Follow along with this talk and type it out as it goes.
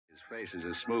face is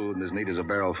as smooth and as neat as a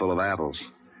barrel full of apples.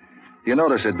 You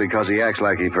notice it because he acts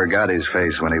like he forgot his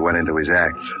face when he went into his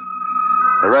acts.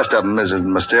 The rest of him is as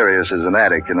mysterious as an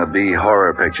addict in a B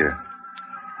horror picture.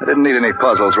 I didn't need any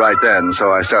puzzles right then,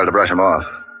 so I started to brush him off.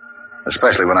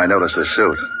 Especially when I noticed his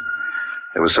suit.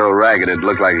 It was so ragged it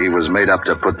looked like he was made up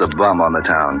to put the bum on the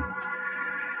town.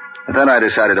 But then I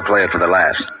decided to play it for the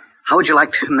laughs. How would you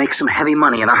like to make some heavy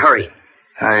money in a hurry?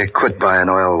 I quit buying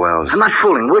oil wells. I'm not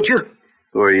fooling, would you?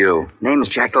 Who are you? Name's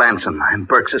Jack Lansom. I'm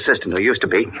Burke's assistant, or used to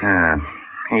be. Yeah,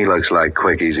 he looks like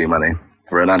quick, easy money.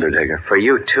 For an undertaker. For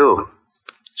you, too.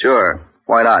 Sure.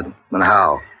 Why not? And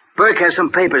how? Burke has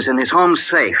some papers in his home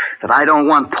safe that I don't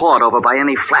want pawed over by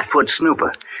any flatfoot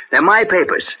snooper. They're my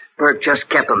papers. Burke just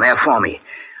kept them there for me.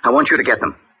 I want you to get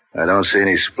them. I don't see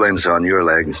any splints on your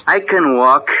legs. I can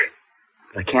walk,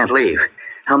 but I can't leave.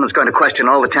 Hellman's going to question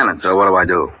all the tenants. So what do I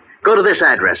do? Go to this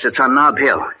address. It's on Nob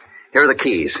Hill. Here are the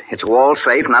keys. It's a wall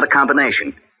safe, not a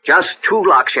combination. Just 2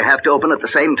 locks you have to open at the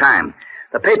same time.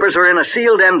 The papers are in a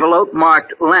sealed envelope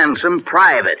marked Lansom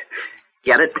Private.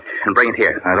 Get it and bring it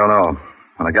here. I don't know.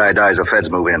 When a guy dies, the feds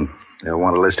move in. They'll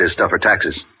want to list his stuff for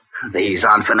taxes. These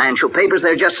aren't financial papers.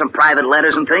 They're just some private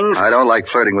letters and things. I don't like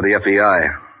flirting with the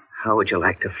FBI. How would you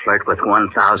like to flirt with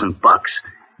 $1,000?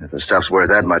 If the stuff's worth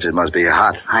that much, it must be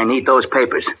hot. I need those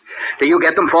papers. Do you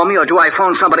get them for me, or do I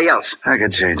phone somebody else? I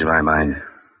could change my mind.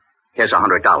 Here's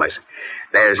 $100.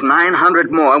 There's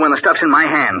 900 more when the stuff's in my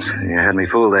hands. You had me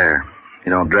fooled there.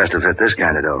 You don't dress to fit this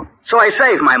kind of dough. So I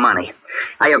save my money.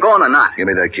 Are you going or not? Give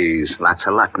me the keys. Lots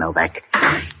of luck, Novak.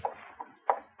 Hey,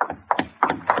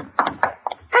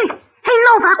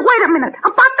 Novak, wait a minute.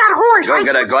 About that horse. Go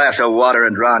get a glass of water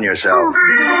and drown yourself.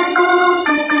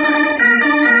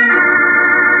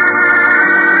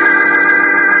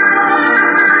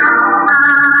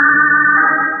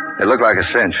 It looked like a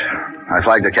cinch. I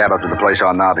flagged a cab up to the place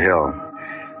on Nob Hill.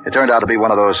 It turned out to be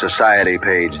one of those society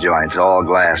page joints, all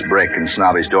glass, brick, and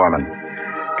snobbish doormen.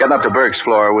 Getting up to Burke's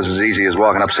floor was as easy as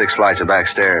walking up 6 flights of back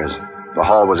stairs. The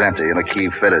hall was empty and the key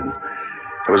fitted.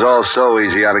 It was all so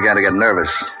easy I began to get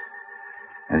nervous.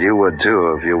 And you would,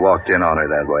 too, if you walked in on her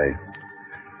that way.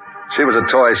 She was a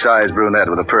toy-sized brunette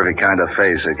with a perfect kind of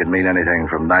face that could mean anything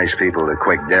from nice people to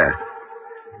quick death.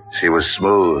 She was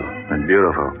smooth and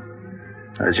beautiful.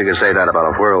 You could say that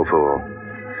about a whirlpool.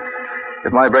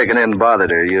 If my breaking in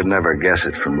bothered her, you'd never guess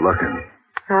it from looking.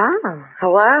 Oh,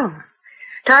 hello.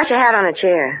 Toss your hat on a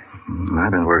chair.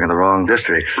 I've been working the wrong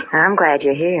districts. I'm glad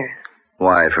you're here.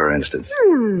 Why, for instance?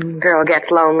 Girl gets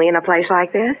lonely in a place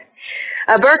like this.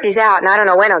 Berkey's out, and I don't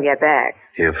know when he'll get back.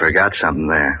 You forgot something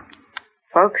there.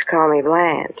 Folks call me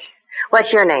Blanche.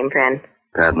 What's your name, friend?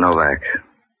 Pat Novak.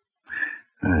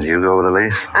 You go with the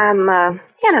lease? I'm,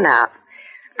 in and out.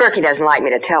 Berkey doesn't like me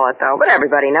to tell it, though, but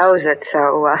everybody knows it,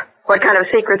 so, what kind of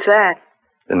secret's that?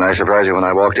 Didn't I surprise you when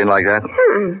I walked in like that?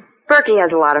 Berkey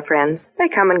has a lot of friends. They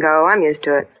come and go. I'm used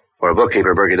to it. For a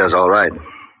bookkeeper, Berkey does all right.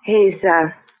 He's,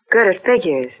 good at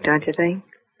figures, don't you think?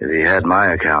 If he had my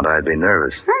account, I'd be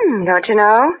nervous. Don't you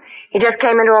know? He just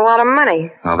came into a lot of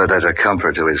money. Oh, that does a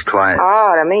comfort to his client.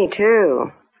 Oh, to me,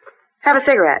 too. Have a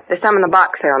cigarette. There's some in the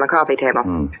box there on the coffee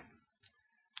table.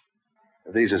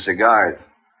 These are cigars.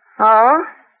 Oh?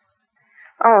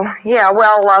 Oh, yeah,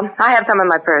 well, I have some in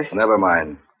my purse. Never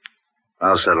mind.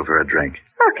 I'll settle for a drink.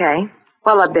 Okay.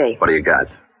 What'll it be? What do you got?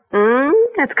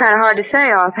 That's kind of hard to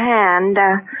say offhand.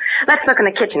 Let's look in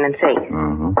the kitchen and see.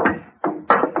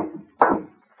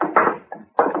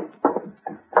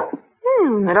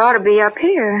 It ought to be up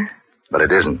here. But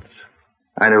it isn't.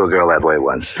 I knew a girl that way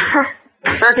once.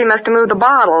 Berkey must have moved the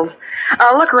bottles.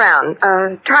 Look around.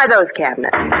 Try those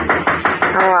cabinets.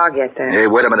 Oh, I'll get there. Hey,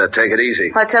 wait a minute. Take it easy.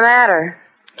 What's the matter?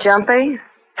 Jumpy?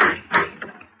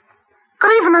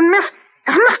 Good evening, Miss.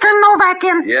 Is Mr. Novak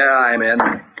in? Yeah, I'm in.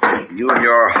 You and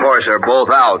your horse are both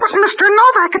out. But Mr.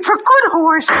 Novak, it's a good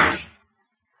horse.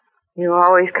 You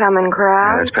always come in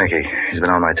crowds? That's Pinky. He's been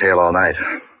on my tail all night.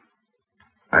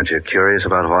 Aren't you curious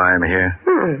about why I'm here?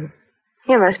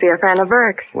 You must be a friend of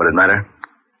Burke's. Would it matter?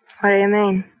 What do you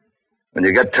mean? When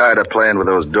you get tired of playing with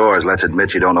those doors, let's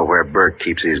admit you don't know where Burke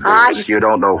keeps his booze. You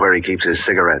don't know where he keeps his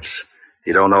cigarettes.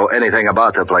 You don't know anything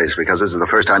about the place because this is the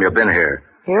first time you've been here.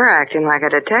 You're acting like a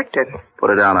detective.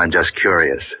 Put it down, I'm just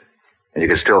curious. And you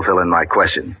can still fill in my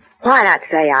question. Why not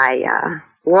say I,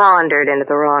 wandered into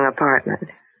the wrong apartment?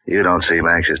 You don't seem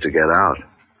anxious to get out.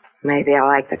 Maybe I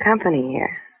like the company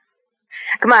here.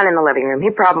 Come on in the living room. He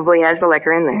probably has the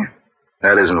liquor in there.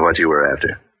 That isn't what you were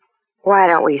after. Why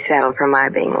don't we settle for my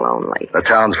being lonely? The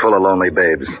town's full of lonely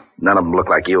babes. None of them look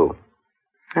like you.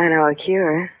 I know a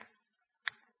cure.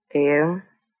 Do you?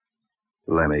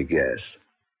 Let me guess.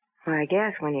 Well, I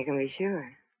guess when you can be sure.